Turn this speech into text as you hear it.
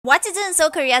What to do in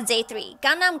Seoul, Korea Day 3,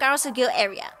 Gangnam Garosugil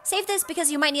area. Save this because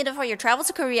you might need it for your travel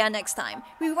to Korea next time.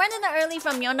 We went in early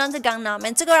from Myeongdong to Gangnam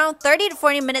and took around 30 to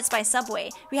 40 minutes by subway.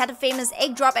 We had the famous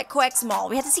egg drop at COEX Mall.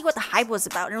 We had to see what the hype was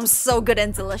about and it was so good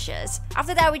and delicious.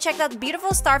 After that, we checked out the beautiful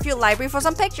Starfield Library for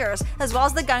some pictures, as well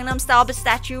as the Gangnam style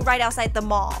statue right outside the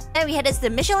mall. Then we headed to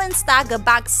the Michelin star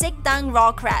Gabak Sikdang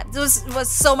raw crab. This was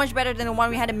so much better than the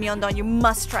one we had in Myeongdong. You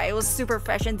must try. It was super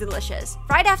fresh and delicious.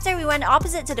 Right after, we went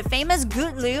opposite to the famous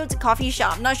Good Liu coffee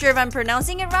shop. Not sure if I'm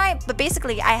pronouncing it right, but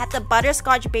basically I had the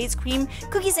butterscotch based cream,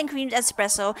 cookies and cream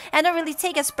espresso, and I don't really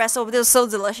take espresso, but it was so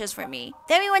delicious for me.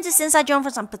 Then we went to Sinsajeon for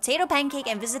some potato pancake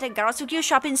and visited Garosugil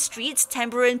shopping streets,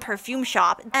 tambourine perfume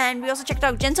shop, and we also checked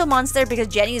out Gentle Monster because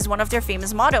Jenny is one of their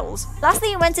famous models. Lastly,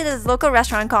 we went to this local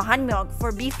restaurant called Hanmyeok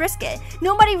for beef brisket.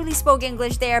 Nobody really spoke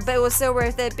English there, but it was so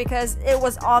worth it because it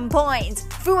was on point.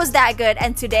 Food was that good,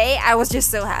 and today I was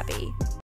just so happy.